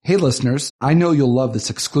Hey listeners, I know you'll love this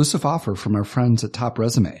exclusive offer from our friends at Top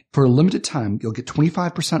Resume. For a limited time, you'll get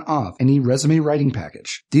 25% off any resume writing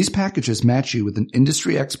package. These packages match you with an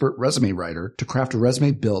industry expert resume writer to craft a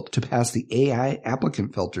resume built to pass the AI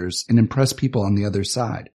applicant filters and impress people on the other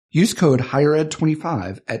side. Use code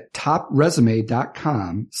HigherEd25 at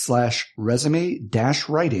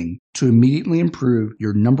topresume.com/resume-writing to immediately improve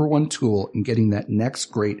your number one tool in getting that next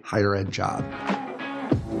great higher ed job.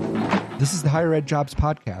 This is the Higher Ed Jobs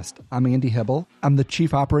Podcast. I'm Andy Hibble. I'm the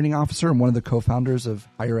Chief Operating Officer and one of the co-founders of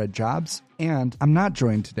Higher Ed Jobs. And I'm not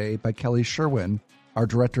joined today by Kelly Sherwin, our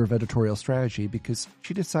Director of Editorial Strategy, because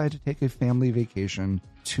she decided to take a family vacation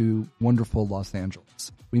to wonderful Los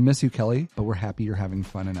Angeles. We miss you, Kelly, but we're happy you're having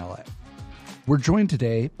fun in LA. We're joined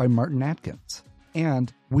today by Martin Atkins,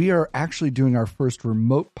 and we are actually doing our first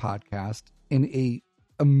remote podcast in a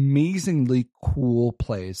amazingly cool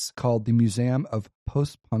place called the Museum of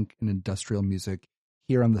Post-Punk and Industrial Music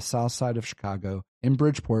here on the south side of Chicago in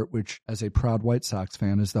Bridgeport, which, as a proud White Sox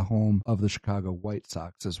fan, is the home of the Chicago White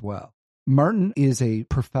Sox as well. Martin is a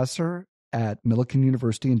professor at Millikan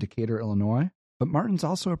University in Decatur, Illinois, but Martin's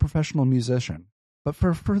also a professional musician. But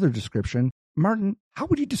for a further description, Martin, how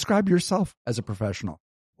would you describe yourself as a professional?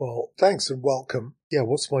 Well, thanks and welcome. Yeah,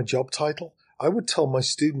 what's my job title? I would tell my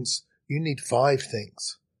students, you need 5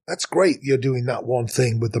 things. That's great you're doing that one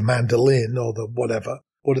thing with the mandolin or the whatever.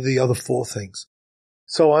 What are the other 4 things?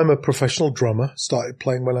 So I'm a professional drummer, started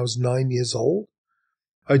playing when I was 9 years old.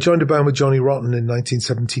 I joined a band with Johnny Rotten in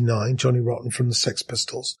 1979, Johnny Rotten from the Sex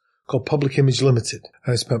Pistols, called Public Image Limited.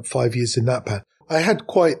 And I spent 5 years in that band. I had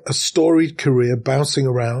quite a storied career bouncing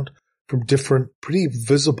around from different pretty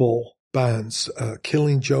visible bands,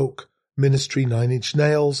 Killing Joke, Ministry, 9 Inch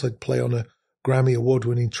Nails. I'd play on a Grammy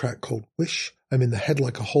award-winning track called Wish. I'm in the Head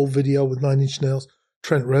Like a Hole video with 9 Inch Nails.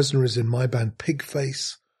 Trent Reznor is in my band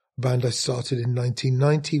Pigface, a band I started in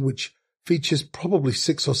 1990, which features probably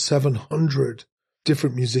 600 or 700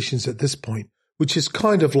 different musicians at this point, which is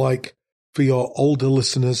kind of like, for your older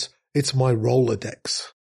listeners, it's my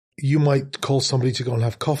Rolodex. You might call somebody to go and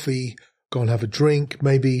have coffee, go and have a drink,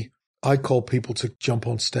 maybe. I call people to jump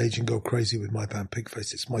on stage and go crazy with my band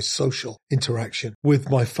Pigface. It's my social interaction with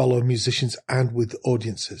my fellow musicians and with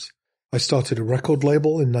audiences. I started a record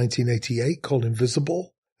label in 1988 called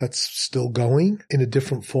Invisible. That's still going in a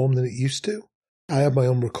different form than it used to. I have my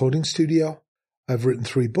own recording studio. I've written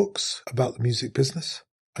 3 books about the music business.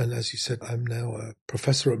 And as you said, I'm now a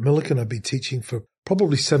professor at Millikan. I've been teaching for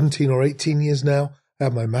probably 17 or 18 years now. I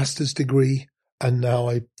have my master's degree. And now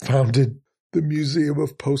I founded the Museum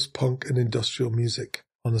of Post-Punk and Industrial Music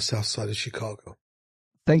on the south side of Chicago.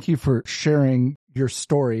 Thank you for sharing your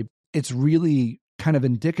story. It's really kind of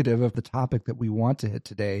indicative of the topic that we want to hit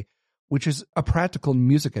today, which is a practical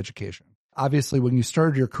music education. Obviously, when you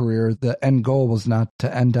started your career, the end goal was not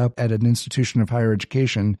to end up at an institution of higher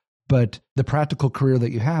education, but the practical career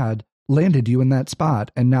that you had landed you in that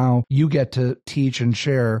spot. And now you get to teach and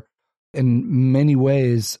share in many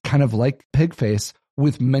ways, kind of like Pigface,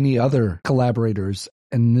 with many other collaborators,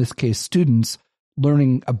 in this case, students.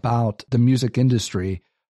 Learning about the music industry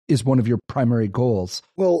is one of your primary goals.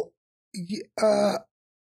 Well, I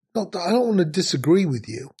don't want to disagree with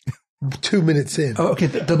you 2 minutes in. Oh, okay,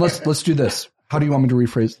 then let's do this. How do you want me to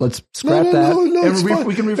rephrase? Let's scrap that. No, and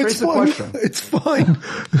we can rephrase the question. It's fine.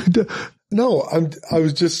 No, I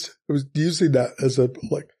was using that as I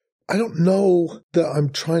don't know that I'm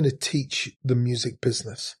trying to teach the music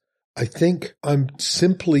business. I think I'm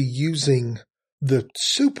simply using the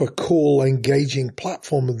super cool, engaging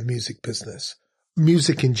platform of the music business,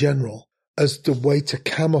 music in general, as the way to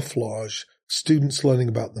camouflage students learning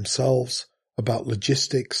about themselves, about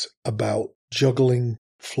logistics, about juggling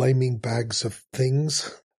flaming bags of things,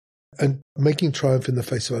 and making triumph in the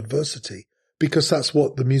face of adversity, because that's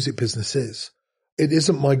what the music business is. It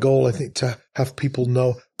isn't my goal, I think, to have people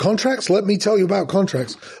know contracts. Let me tell you about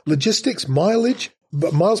contracts, logistics, mileage,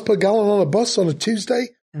 but miles per gallon on a bus on a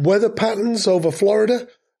Tuesday, weather patterns over Florida.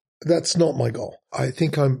 That's not my goal. I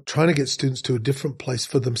think I'm trying to get students to a different place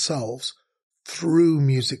for themselves through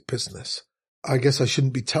music business. I guess I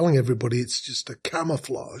shouldn't be telling everybody it's just a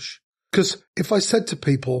camouflage. Because if I said to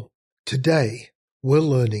people, today we're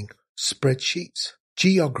learning spreadsheets,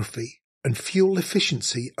 geography, and fuel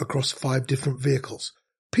efficiency across 5 different vehicles,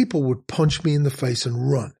 people would punch me in the face and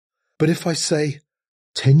run. But if I say,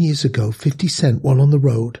 10 years ago, 50 Cent went on the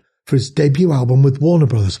road for his debut album with Warner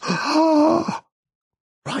Brothers.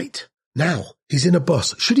 Right. Now, he's in a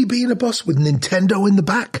bus. Should he be in a bus with Nintendo in the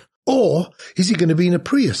back? Or is he going to be in a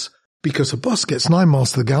Prius? Because a bus gets 9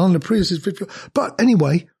 miles to the gallon, a Prius is 50. But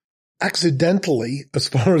anyway, accidentally, as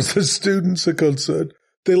far as the students are concerned,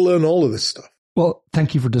 they learn all of this stuff. Well,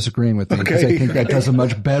 thank you for disagreeing with me, because I think that does a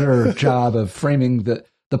much better job of framing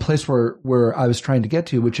the place where I was trying to get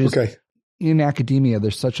to, which is in academia,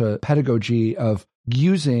 there's such a pedagogy of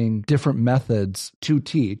using different methods to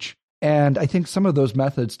teach. And I think some of those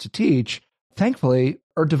methods to teach, thankfully,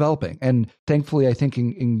 are developing. And thankfully, I think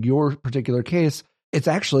in your particular case, it's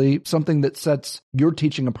actually something that sets your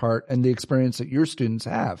teaching apart and the experience that your students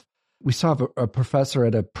have. We saw a professor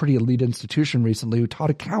at a pretty elite institution recently who taught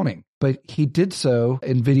accounting, but he did so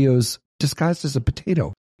in videos disguised as a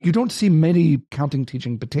potato. You don't see many accounting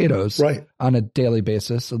teaching potatoes on a daily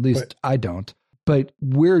basis, at least I don't. But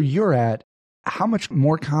where you're at, how much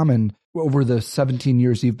more common over the 17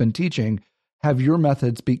 years you've been teaching have your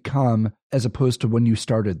methods become as opposed to when you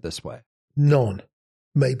started this way? None,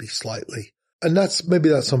 maybe slightly. And maybe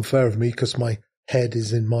that's unfair of me because my head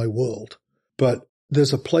is in my world. But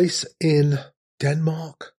there's a place in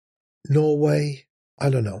Denmark, Norway, I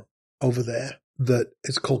don't know, over there, that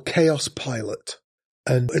is called Chaos Pilot.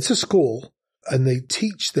 And it's a school, and they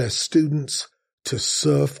teach their students to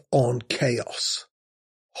surf on chaos.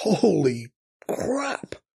 Holy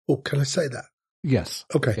crap. Oh, can I say that? Yes.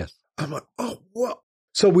 Okay. Yes. I'm like, oh, what?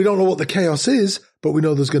 So we don't know what the chaos is, but we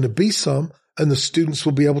know there's going to be some, and the students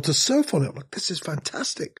will be able to surf on it. I'm like, this is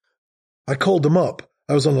fantastic. I called them up.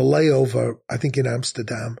 I was on a layover, I think in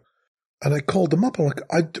Amsterdam, and I called them up. I'm like,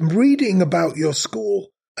 I'm reading about your school,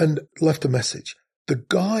 and left a message. The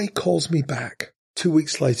guy calls me back 2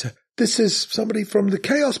 weeks later. This is somebody from the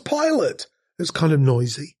Chaos Pilot. It's kind of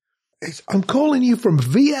noisy. I'm calling you from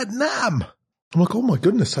Vietnam. I'm like, oh my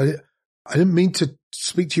goodness, I didn't mean to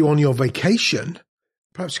speak to you on your vacation.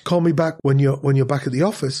 Perhaps you call me back when you're back at the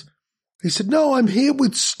office. He said, no, I'm here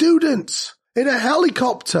with students in a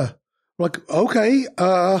helicopter. I'm like, okay,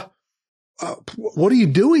 what are you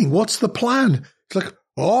doing? What's the plan? He's like,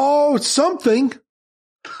 oh, it's something.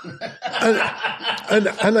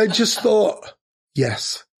 and I just thought,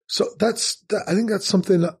 yes. So I think that's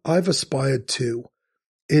something that I've aspired to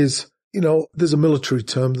is, there's a military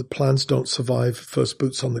term that plans don't survive first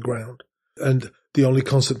boots on the ground. And the only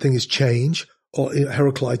constant thing is change or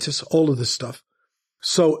Heraclitus, all of this stuff.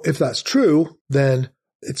 So if that's true, then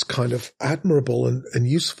it's kind of admirable and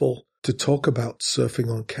useful to talk about surfing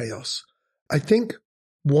on chaos. I think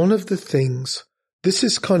one of the things, this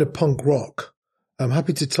is kind of punk rock. I'm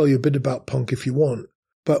happy to tell you a bit about punk if you want.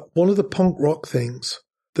 But one of the punk rock things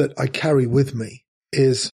that I carry with me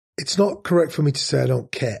is it's not correct for me to say I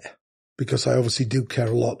don't care, because I obviously do care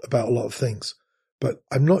a lot about a lot of things. But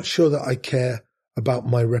I'm not sure that I care about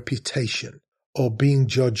my reputation or being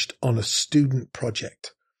judged on a student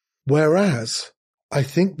project. Whereas I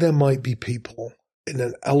think there might be people in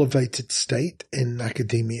an elevated state in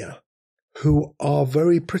academia who are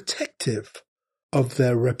very protective of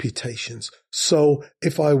their reputations. So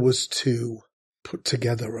if I was to put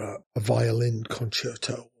together a violin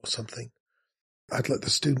concerto or something, I'd let the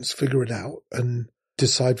students figure it out and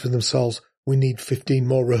decide for themselves, we need 15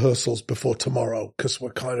 more rehearsals before tomorrow because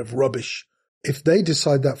we're kind of rubbish. If they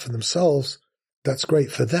decide that for themselves, that's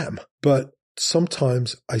great for them. But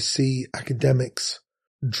sometimes I see academics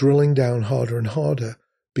drilling down harder and harder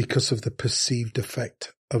because of the perceived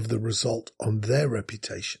effect of the result on their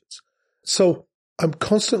reputations. So I'm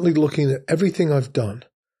constantly looking at everything I've done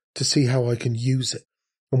to see how I can use it.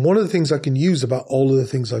 And one of the things I can use about all of the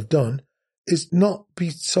things I've done is not be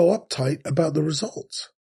so uptight about the results.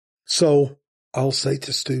 So I'll say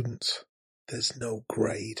to students, there's no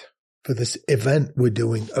grade for this event we're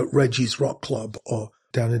doing at Reggie's Rock Club or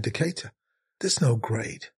down in Decatur. There's no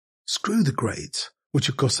grade. Screw the grades, which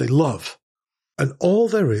of course they love. And all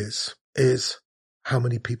there is how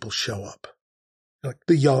many people show up. Like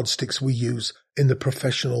the yardsticks we use in the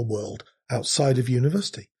professional world outside of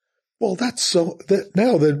university. Well, that's so that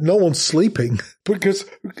now that no one's sleeping because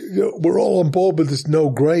we're all on board with this no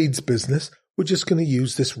grades business. We're just going to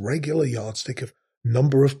use this regular yardstick of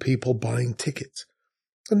number of people buying tickets.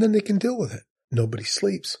 And then they can deal with it. Nobody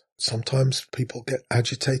sleeps. Sometimes people get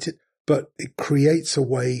agitated, but it creates a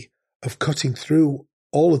way of cutting through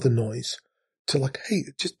all of the noise to like, hey,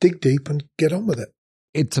 just dig deep and get on with it.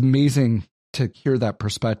 It's amazing to hear that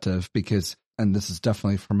perspective because, and this is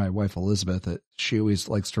definitely for my wife, Elizabeth, that she always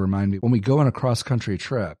likes to remind me when we go on a cross country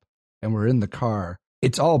trip and we're in the car,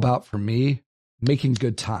 it's all about, for me, making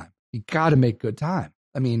good time. You got to make good time.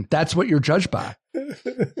 I mean, that's what you're judged by.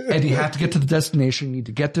 And you have to get to the destination. You need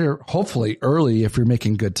to get there, hopefully early if you're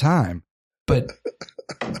making good time. But,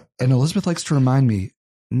 and Elizabeth likes to remind me,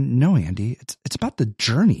 no, Andy, it's about the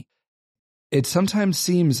journey. It sometimes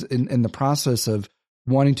seems in the process of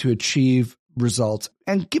wanting to achieve results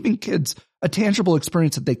and giving kids a tangible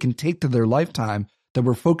experience that they can take to their lifetime, that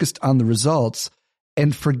we're focused on the results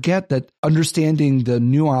and forget that understanding the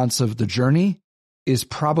nuance of the journey is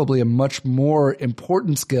probably a much more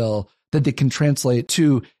important skill that they can translate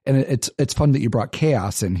to. And it's fun that you brought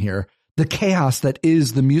chaos in here. The chaos that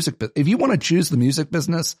is the music business. If you want to choose the music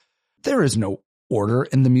business, there is no order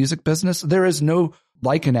in the music business. There is no,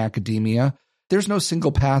 like in academia, there's no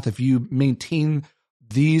single path. If you maintain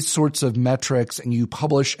these sorts of metrics and you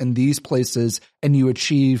publish in these places and you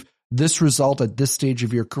achieve this result at this stage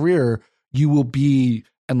of your career, you will be,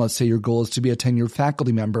 and let's say your goal is to be a tenured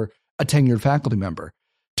faculty member.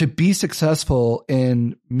 To be successful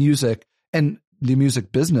in music and the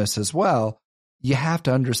music business as well, you have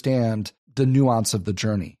to understand the nuance of the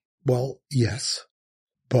journey. Well, yes,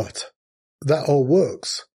 but that all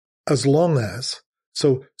works as long as,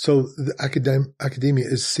 so the academia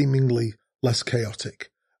is seemingly less chaotic,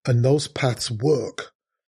 and those paths work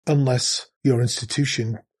unless your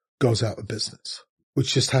institution goes out of business,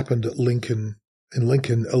 which just happened at Lincoln,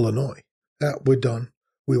 Illinois. Yeah, we're done.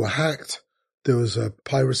 We were hacked. There was a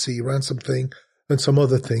piracy ransom thing, and some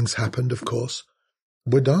other things happened, of course.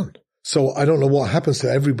 We're done. So I don't know what happens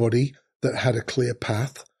to everybody that had a clear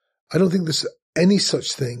path. I don't think there's any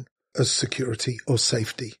such thing as security or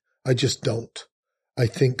safety. I just don't. I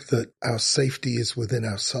think that our safety is within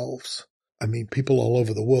ourselves. I mean, people all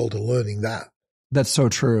over the world are learning that. That's so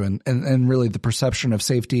true. And really the perception of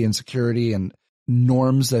safety and security and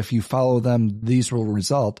norms, if you follow them, these will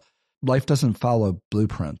result. Life doesn't follow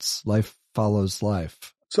blueprints. Life follows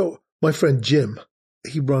life. So my friend Jim,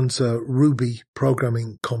 he runs a Ruby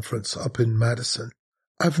programming conference up in Madison.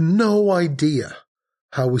 I've no idea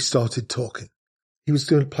how we started talking. He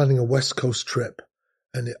was planning a West Coast trip,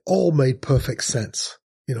 and it all made perfect sense.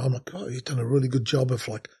 You know, I'm like, oh, you've done a really good job of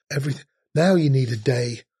like everything. Now you need a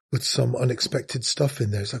day with some unexpected stuff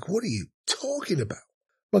in there. It's like, what are you talking about?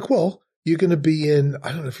 I'm like, well, you're going to be in,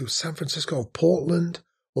 I don't know if it was San Francisco or Portland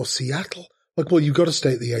or Seattle. Like, well, you've got to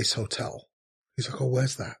stay at the Ace Hotel. He's like, oh,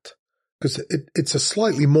 where's that? Because it's a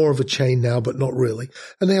slightly more of a chain now, but not really.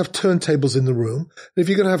 And they have turntables in the room. And if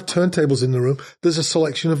you're going to have turntables in the room, there's a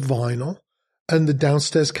selection of vinyl. And the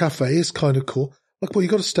downstairs cafe is kind of cool. Like, well, you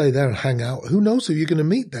got to stay there and hang out. Who knows who you're going to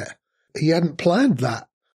meet there? He hadn't planned that.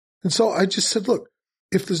 And so I just said, look,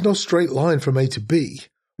 if there's no straight line from A to B,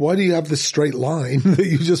 why do you have this straight line that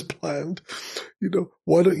you just planned? You know,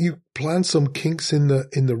 why don't you plan some kinks in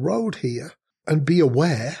the road here and be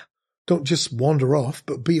aware? Don't just wander off,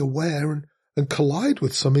 but be aware and collide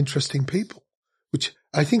with some interesting people, which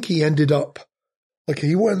I think he ended up, like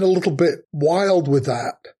he went a little bit wild with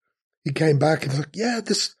that. He came back and was like, yeah,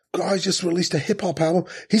 this guy just released a hip hop album.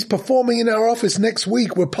 He's performing in our office next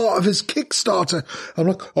week. We're part of his Kickstarter. I'm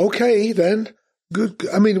like, okay, then good.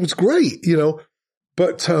 I mean, it was great, you know,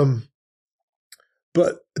 but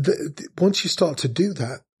once you start to do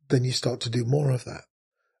that, then you start to do more of that,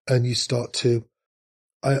 and you start to,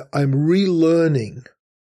 I'm relearning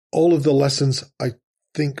all of the lessons I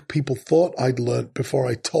think people thought I'd learned before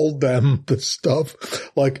I told them the stuff.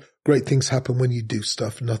 Like, great things happen when you do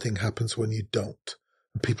stuff. Nothing happens when you don't.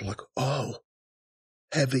 And people are like, oh,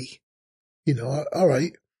 heavy. You know, all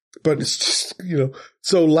right. But it's just, you know.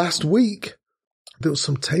 So last week, there was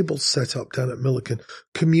some tables set up down at Milliken.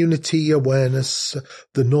 Community awareness,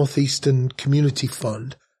 the Northeastern Community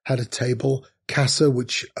Fund had a table. CASA,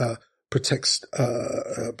 which protects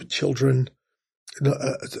children,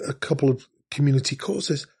 a couple of community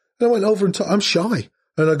causes. And I went over and I'm shy.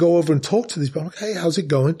 And I go over and talk to these people. I'm like, hey, how's it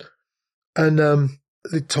going? And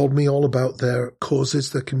they told me all about their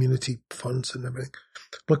causes, their community funds and everything.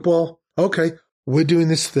 I'm like, well, okay, we're doing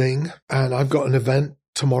this thing. And I've got an event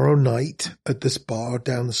tomorrow night at this bar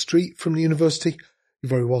down the street from the university. You're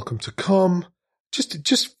very welcome to come. Just to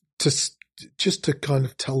kind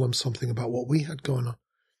of tell them something about what we had going on.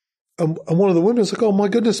 And one of the women was like, oh my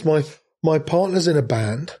goodness, my partner's in a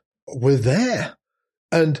band. We're there.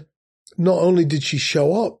 And not only did she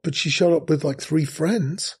show up, but she showed up with like 3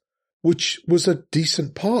 friends, which was a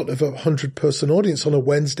decent part of a 100-person audience on a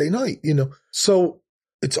Wednesday night, you know. So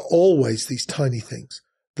it's always these tiny things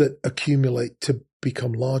that accumulate to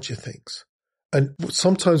become larger things. And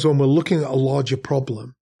sometimes when we're looking at a larger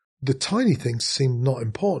problem, the tiny things seem not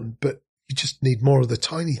important, but you just need more of the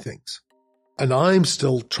tiny things. And I'm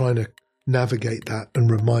still trying to navigate that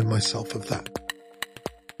and remind myself of that.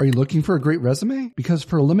 Are you looking for a great resume? Because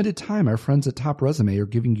for a limited time, our friends at Top Resume are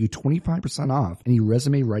giving you 25% off any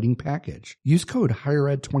resume writing package. Use code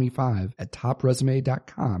HigherEd25 at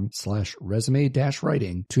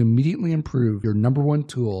topresume.com/resume-writing to immediately improve your #1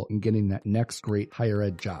 tool in getting that next great higher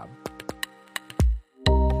ed job.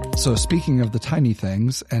 So speaking of the tiny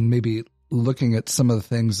things, and maybe looking at some of the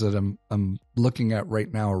things that I'm looking at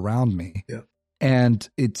right now around me. Yeah. And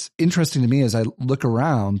it's interesting to me as I look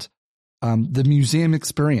around, the museum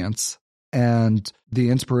experience and the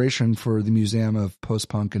inspiration for the Museum of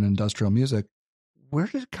Post-Punk and Industrial Music. Where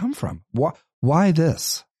did it come from? Why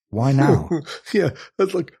this? Why now? Yeah,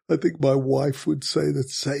 that's like, I think my wife would say the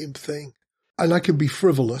same thing. And I can be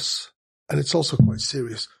frivolous, and it's also quite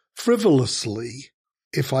serious. Frivolously,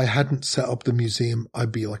 if I hadn't set up the museum,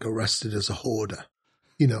 I'd be like arrested as a hoarder.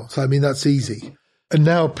 So I mean, that's easy. And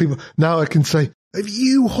now I can say, if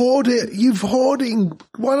you hoard it, you've hoarding.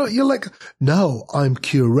 Why don't you no, I'm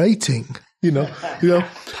curating,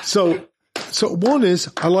 So one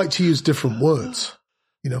is I like to use different words.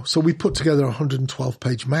 So we put together a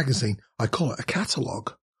 112-page magazine. I call it a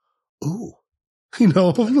catalog. Ooh,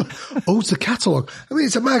 it's a catalog. I mean,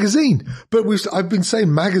 it's a magazine, but I've been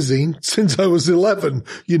saying magazine since I was 11,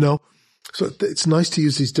 so it's nice to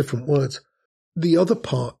use these different words. The other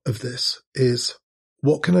part of this is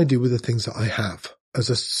what can I do with the things that I have as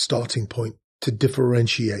a starting point to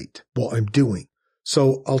differentiate what I'm doing?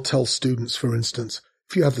 So I'll tell students, for instance,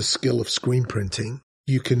 if you have the skill of screen printing,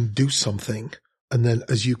 you can do something. And then,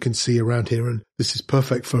 as you can see around here, and this is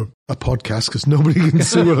perfect for a podcast because nobody can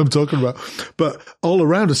see what I'm talking about, but all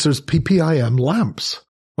around us, there's PPIM lamps,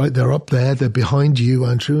 right? They're up there, they're behind you,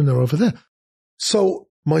 Andrew, and they're over there. So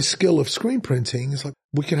my skill of screen printing is like,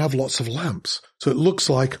 we can have lots of lamps. So it looks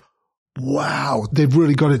like, wow, they've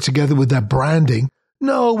really got it together with their branding.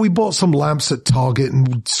 No, we bought some lamps at Target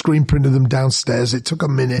and screen printed them downstairs. It took a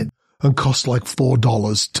minute and cost like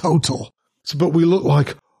 $4 total. So, but we look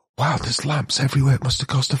like, wow, there's lamps everywhere. It must have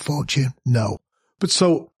cost a fortune. No. But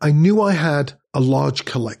so I knew I had a large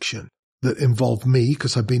collection that involved me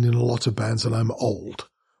because I've been in a lot of bands and I'm old.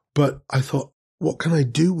 But I thought, what can I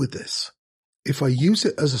do with this? If I use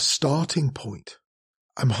it as a starting point,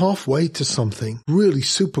 I'm halfway to something really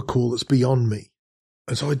super cool that's beyond me.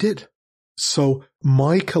 And so I did. So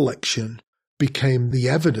my collection became the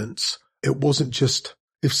evidence. It wasn't just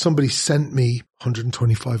if somebody sent me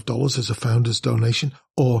 $125 as a founder's donation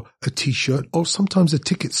or a t-shirt or sometimes a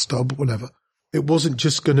ticket stub, whatever. It wasn't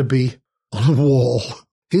just going to be on a wall.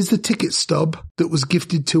 Here's the ticket stub that was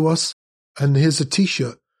gifted to us and here's a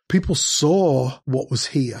t-shirt. People saw what was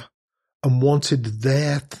here and wanted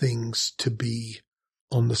their things to be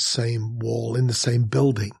on the same wall in the same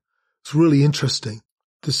building. It's really interesting.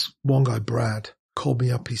 This one guy, Brad, called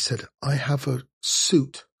me up. He said, I have a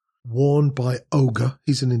suit worn by Ogre.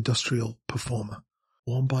 He's an industrial performer.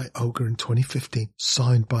 Worn by Ogre in 2015,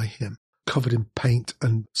 signed by him, covered in paint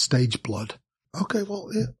and stage blood. Okay, well,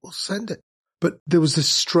 yeah, we'll send it. But there was this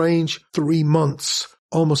strange 3 months,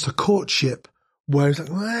 almost a courtship, where he's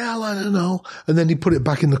like, well, I don't know. And then he put it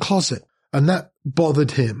back in the closet. And that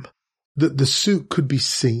bothered him, that the suit could be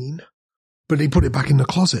seen, but he put it back in the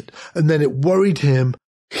closet. And then it worried him.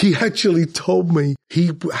 He actually told me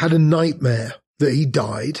he had a nightmare that he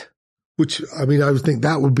died, which, I mean, I would think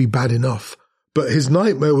that would be bad enough. But his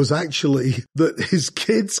nightmare was actually that his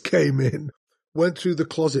kids came in, went through the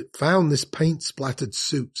closet, found this paint-splattered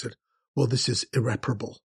suit, said, well, this is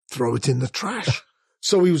irreparable. Throw it in the trash.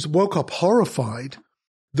 So he woke up horrified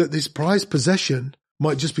that this prized possession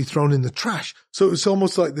might just be thrown in the trash. So it was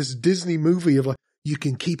almost like this Disney movie of like, you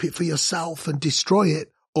can keep it for yourself and destroy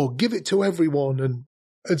it or give it to everyone.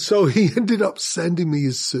 And so he ended up sending me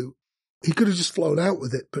his suit. He could have just flown out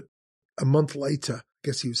with it, but a month later, I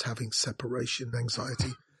guess he was having separation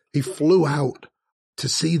anxiety. He flew out to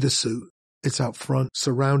see the suit. It's out front,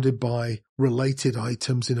 surrounded by related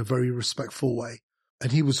items in a very respectful way.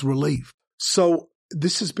 And he was relieved. So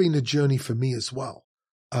this has been a journey for me as well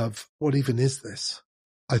of what even is this?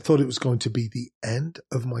 I thought it was going to be the end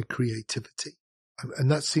of my creativity. And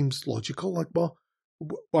that seems logical. Like, well,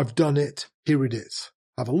 I've done it. Here it is.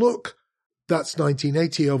 Have a look. That's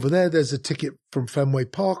 1980 over there. There's a ticket from Fenway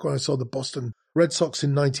Park when I saw the Boston Red Sox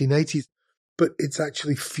in 1980. But it's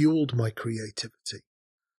actually fueled my creativity.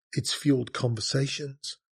 It's fueled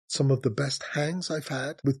conversations. Some of the best hangs I've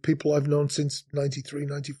had with people I've known since 93,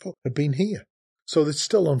 94 have been here. So it's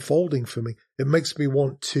still unfolding for me. It makes me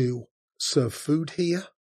want to serve food here,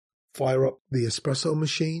 fire up the espresso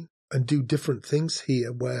machine, and do different things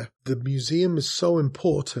here where the museum is so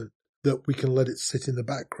important that we can let it sit in the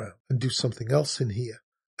background and do something else in here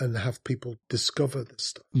and have people discover this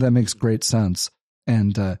stuff. That makes great sense.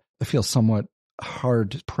 And I feel somewhat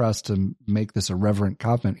hard pressed to make this a reverent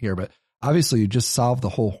comment here, but obviously you just solved the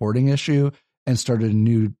whole hoarding issue and started a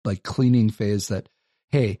new like cleaning phase that,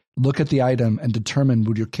 hey, look at the item and determine,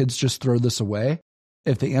 would your kids just throw this away?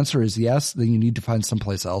 If the answer is yes, then you need to find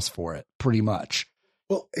someplace else for it, pretty much.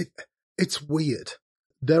 Well, it's weird.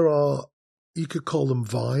 There are You could call them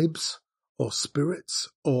vibes or spirits,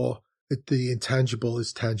 or the intangible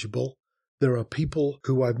is tangible. There are people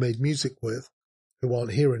who I've made music with who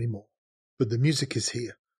aren't here anymore, but the music is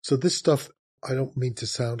here. So this stuff, I don't mean to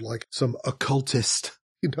sound like some occultist,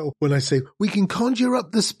 when I say we can conjure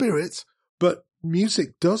up the spirits, but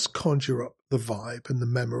music does conjure up the vibe and the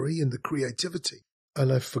memory and the creativity.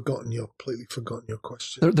 And I've completely forgotten your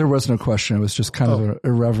question. There was no question. It was just kind of an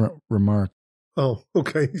irreverent remark. Oh,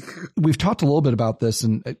 okay. We've talked a little bit about this,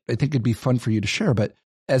 and I think it'd be fun for you to share. But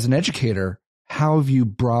as an educator, how have you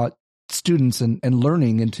brought students and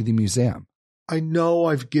learning into the museum? I know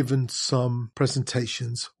I've given some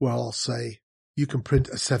presentations where I'll say, you can print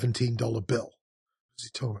a $17 bill. What's he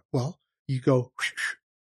talking about? Well, you go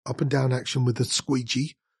up and down action with a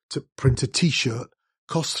squeegee to print a T-shirt.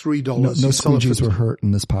 Costs $3. No squeegees were hurt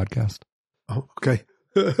in this podcast. Oh, okay.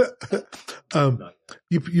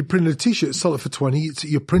 You print a T-shirt, sell it for $20.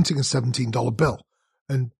 You're printing a $17 bill.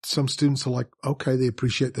 And some students are like, okay, they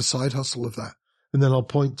appreciate the side hustle of that. And then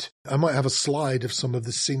I might have a slide of some of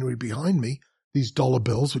the scenery behind me, these dollar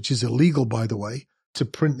bills, which is illegal, by the way, to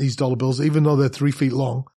print these dollar bills, even though they're 3 feet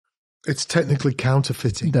long. It's technically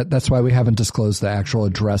counterfeiting. That's why we haven't disclosed the actual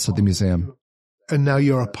address of the museum. And now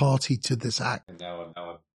you're a party to this act. And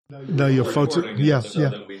now you're photo. Yeah.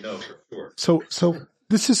 That we know for sure. So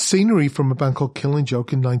this is scenery from a band called Killing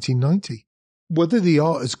Joke in 1990. Whether the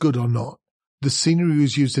art is good or not, the scenery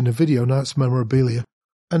was used in a video. Now it's memorabilia.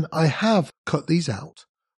 And I have cut these out,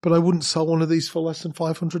 but I wouldn't sell one of these for less than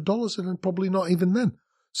 $500, and probably not even then.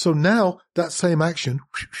 So now that same action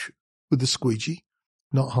with the squeegee,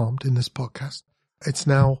 not harmed in this podcast, it's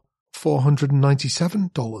now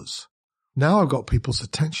 $497. Now I've got people's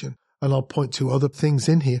attention, and I'll point to other things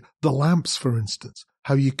in here. The lamps, for instance,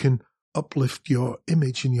 how you can uplift your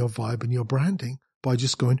image and your vibe and your branding by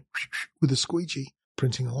just going with a squeegee,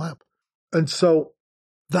 printing a lamp. And so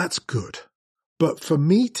that's good. But for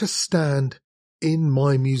me to stand in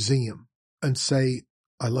my museum and say,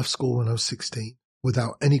 I left school when I was 16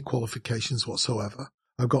 without any qualifications whatsoever.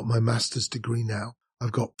 I've got my master's degree now.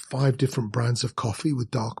 I've got 5 different brands of coffee with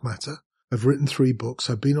dark matter. I've written 3 books.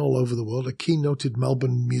 I've been all over the world. I keynoted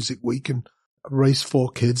Melbourne Music Week and raised 4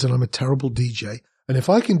 kids, and I'm a terrible DJ. And if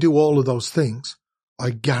I can do all of those things, I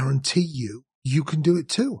guarantee you can do it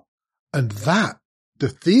too. And the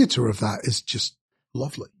theater of that is just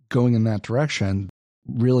lovely. Going in that direction,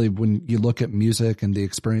 really, when you look at music and the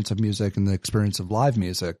experience of music and the experience of live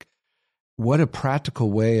music, what a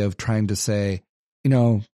practical way of trying to say,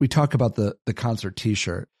 we talk about the concert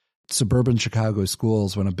T-shirt. Suburban Chicago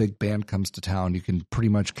schools, when a big band comes to town, you can pretty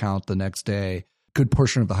much count the next day. Good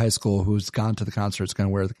portion of the high school who's gone to the concert is going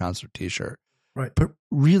to wear the concert T-shirt. Right. But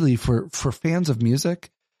really, for fans of music,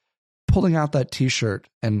 pulling out that T-shirt,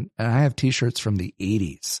 and I have T-shirts from the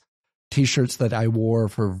 80s, T-shirts that I wore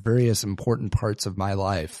for various important parts of my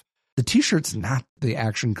life. The T-shirt's not the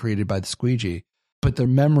action created by the squeegee, but the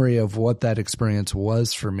memory of what that experience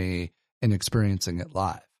was for me in experiencing it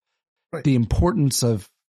live. Right. The importance of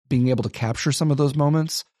being able to capture some of those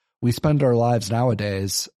moments. We spend our lives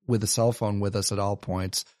nowadays with a cell phone with us at all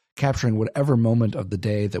points, capturing whatever moment of the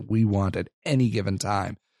day that we want at any given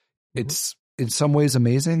time. Mm-hmm. It's in some ways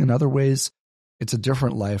amazing. In other ways, it's a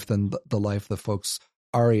different life than the life the folks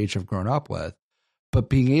our age have grown up with. But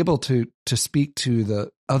being able to speak to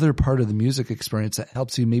the other part of the music experience that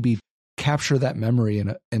helps you maybe capture that memory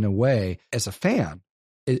in a way as a fan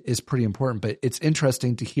is pretty important. But it's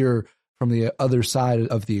interesting to hear from the other side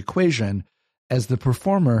of the equation as the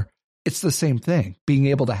performer. It's the same thing, being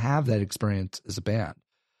able to have that experience as a band.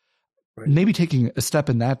 Right. Maybe taking a step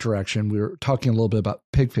in that direction. We were talking a little bit about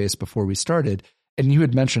Pigface before we started, and you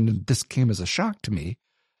had mentioned, and this came as a shock to me,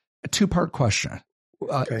 a 2-part question.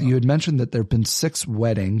 Okay. You had mentioned that there have been 6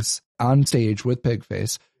 weddings on stage with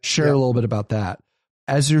Pigface. Share a little bit about that.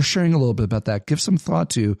 As you're sharing a little bit about that, give some thought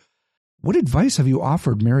to what advice have you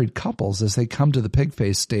offered married couples as they come to the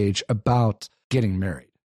Pigface stage about getting married?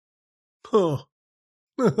 Oh.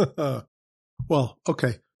 Well,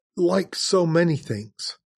 okay. Like so many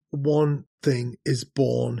things, one thing is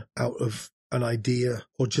born out of an idea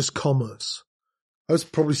or just commerce. I was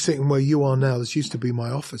probably sitting where you are now. This used to be my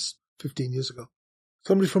office 15 years ago.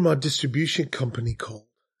 Somebody from our distribution company called.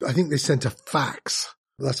 I think they sent a fax.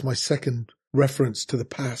 That's my second reference to the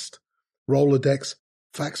past. Rolodex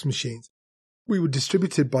fax machines. We were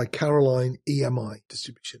distributed by Caroline EMI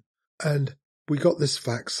Distribution. And we got this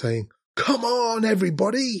fax saying, come on,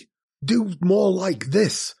 everybody, do more like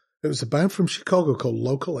this. It was a band from Chicago called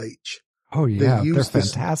Local H. Oh, yeah, they're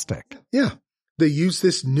fantastic. Yeah. They used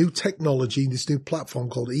this new technology, this new platform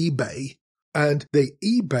called eBay, and they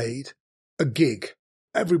eBayed a gig.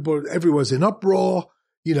 everywhere's in uproar.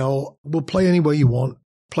 You know, we'll play anywhere you want.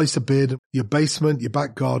 Place a bid, your basement, your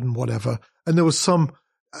back garden, whatever. And there was some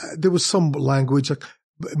language like,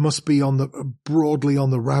 it must be broadly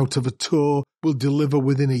on the route of a tour. We'll deliver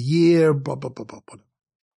within a year. Blah, blah, blah, blah, blah.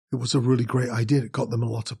 It was a really great idea. It got them a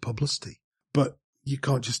lot of publicity, but you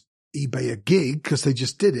can't just eBay a gig because they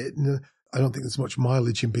just did it. And I don't think there's much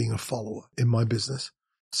mileage in being a follower in my business.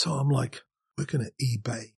 So I'm like, we're going to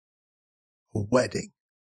eBay a wedding,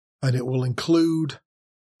 and it will include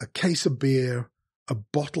a case of beer, a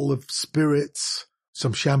bottle of spirits,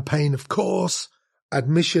 some champagne, of course,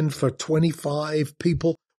 admission for 25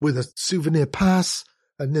 people with a souvenir pass,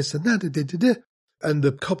 and this and that. And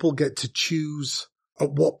the couple get to choose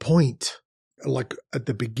at what point, like at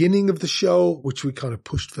the beginning of the show, which we kind of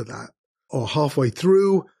pushed for that, or halfway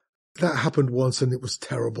through. That happened once and it was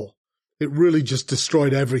terrible. It really just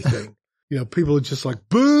destroyed everything. You know, people are just like,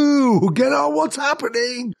 boo, get on, what's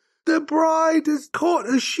happening? The bride has caught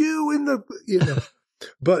a shoe in the, you know.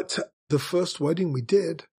 But the first wedding we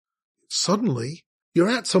did, suddenly you're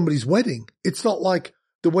at somebody's wedding. It's not like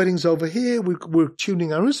the wedding's over here. We're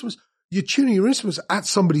tuning our instruments. You're tuning your instruments at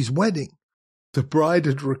somebody's wedding. The bride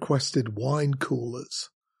had requested wine coolers.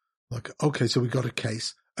 Like, okay, so we got a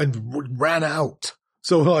case and ran out.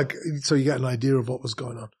 So you get an idea of what was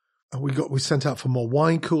going on. And we sent out for more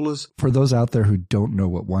wine coolers. For those out there who don't know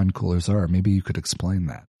what wine coolers are, maybe you could explain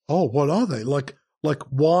that. Oh, what are they? Like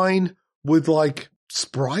wine with like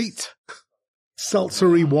Sprite?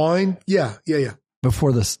 Seltzery wine? Yeah.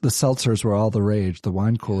 Before the seltzers were all the rage, the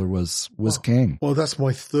wine cooler was king. Well, that's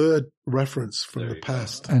my third reference from the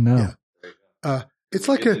past. I know. Yeah.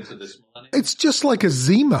 It's just like a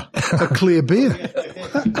Zima, a clear beer.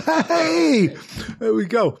 Hey, there we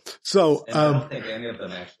go. So, and I don't think any of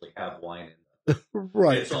them actually have wine in them.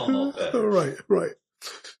 Right. It's all malt beverage. Right.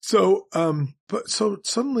 So, so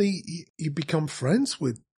suddenly you become friends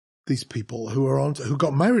with these people who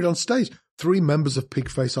got married on stage. 3 members of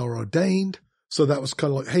Pigface are ordained. So that was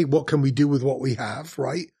kind of like, hey, what can we do with what we have?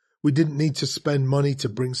 Right. We didn't need to spend money to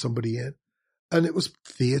bring somebody in. And it was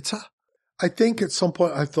theater. I think at some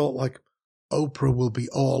point I thought like Oprah will be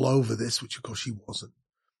all over this, which of course she wasn't.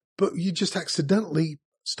 But you just accidentally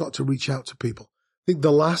start to reach out to people. I think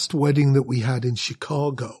the last wedding that we had in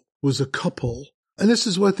Chicago was a couple, and this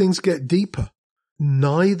is where things get deeper.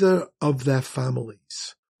 Neither of their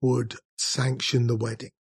families would sanction the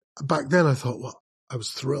wedding. Back then I thought, well, I was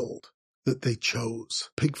thrilled that they chose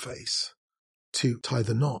Pigface to tie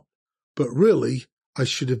the knot. But really, I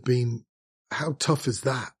should have been, how tough is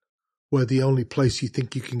that? Where the only place you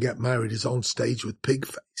think you can get married is on stage with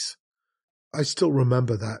Pigface. I still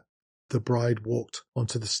remember that the bride walked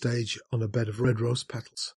onto the stage on a bed of red rose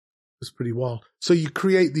petals. It was pretty wild. So you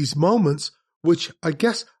create these moments, which I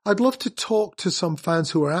guess I'd love to talk to some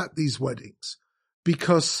fans who are at these weddings,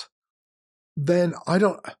 because then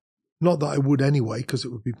not that I would anyway, because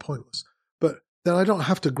it would be pointless, but then I don't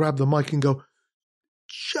have to grab the mic and go,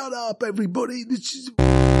 shut up, everybody. This is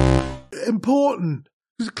important.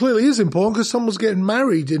 It clearly is important because someone's getting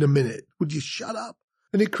married in a minute. Would you shut up?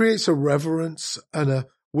 And it creates a reverence and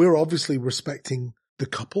we're obviously respecting the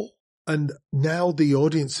couple. And now the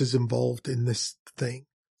audience is involved in this thing.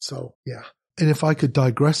 So, yeah. And if I could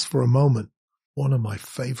digress for a moment, one of my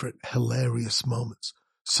favorite hilarious moments.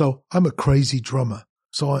 So I'm a crazy drummer.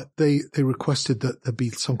 So they requested that there be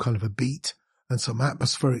some kind of a beat and some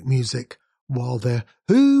atmospheric music while they're,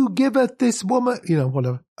 who giveth this woman,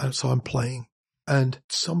 whatever. And so I'm playing. And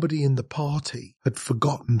somebody in the party had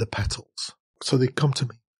forgotten the petals. So they come to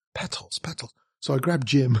me, petals. So I grab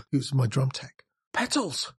Jim, who's my drum tech.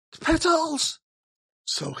 Petals.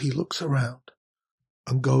 So he looks around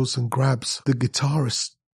and goes and grabs the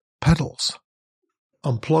guitarist's pedals,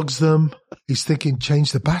 unplugs them. He's thinking,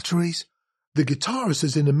 change the batteries. The guitarist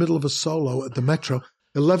is in the middle of a solo at the Metro,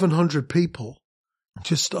 1,100 people.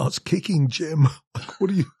 Just starts kicking Jim.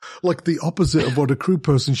 Like the opposite of what a crew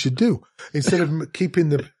person should do. Instead of keeping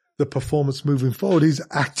the performance moving forward, he's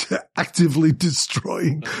actively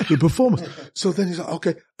destroying the performance. So then he's like,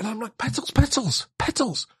 okay. And I'm like, petals.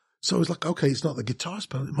 So he's like, okay, it's not the guitarist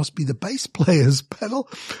pedal. It must be the bass player's pedal.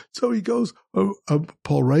 So he goes,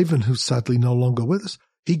 Paul Raven, who's sadly no longer with us,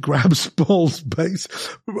 he grabs Paul's bass.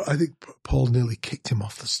 I think Paul nearly kicked him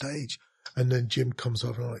off the stage. And then Jim comes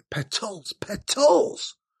over and I'm like,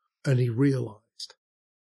 petals. And he realized,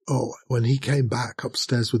 when he came back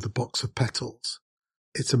upstairs with the box of petals,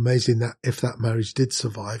 it's amazing that if that marriage did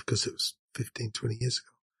survive, because it was 15, 20 years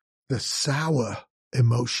ago, the sour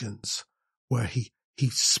emotions where he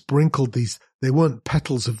sprinkled these, they weren't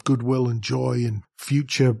petals of goodwill and joy and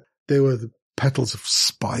future. They were the petals of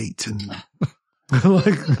spite and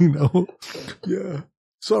Yeah.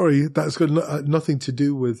 Sorry, that's got nothing to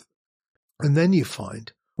do with. And then you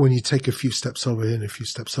find when you take a few steps over here and a few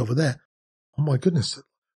steps over there, oh my goodness,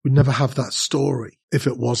 we'd never have that story if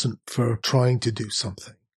it wasn't for trying to do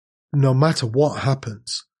something. No matter what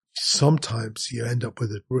happens, sometimes you end up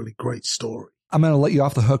with a really great story. I'm going to let you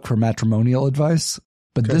off the hook for matrimonial advice,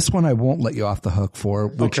 but this one I won't let you off the hook for,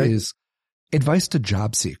 which is advice to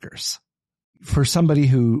job seekers. For somebody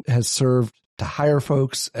who has served to hire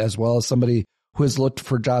folks as well as somebody who has looked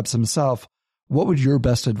for jobs himself, what would your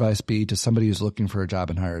best advice be to somebody who's looking for a job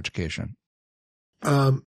in higher education?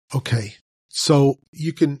 Okay. So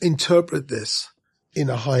you can interpret this in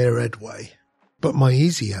a higher ed way, but my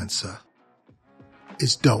easy answer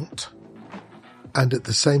is don't. And at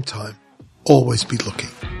the same time, always be looking.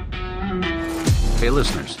 Hey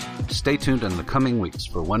listeners, stay tuned in the coming weeks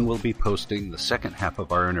for when we'll be posting the second half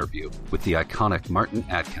of our interview with the iconic Martin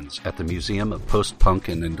Atkins at the Museum of Post-Punk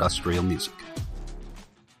and Industrial Music.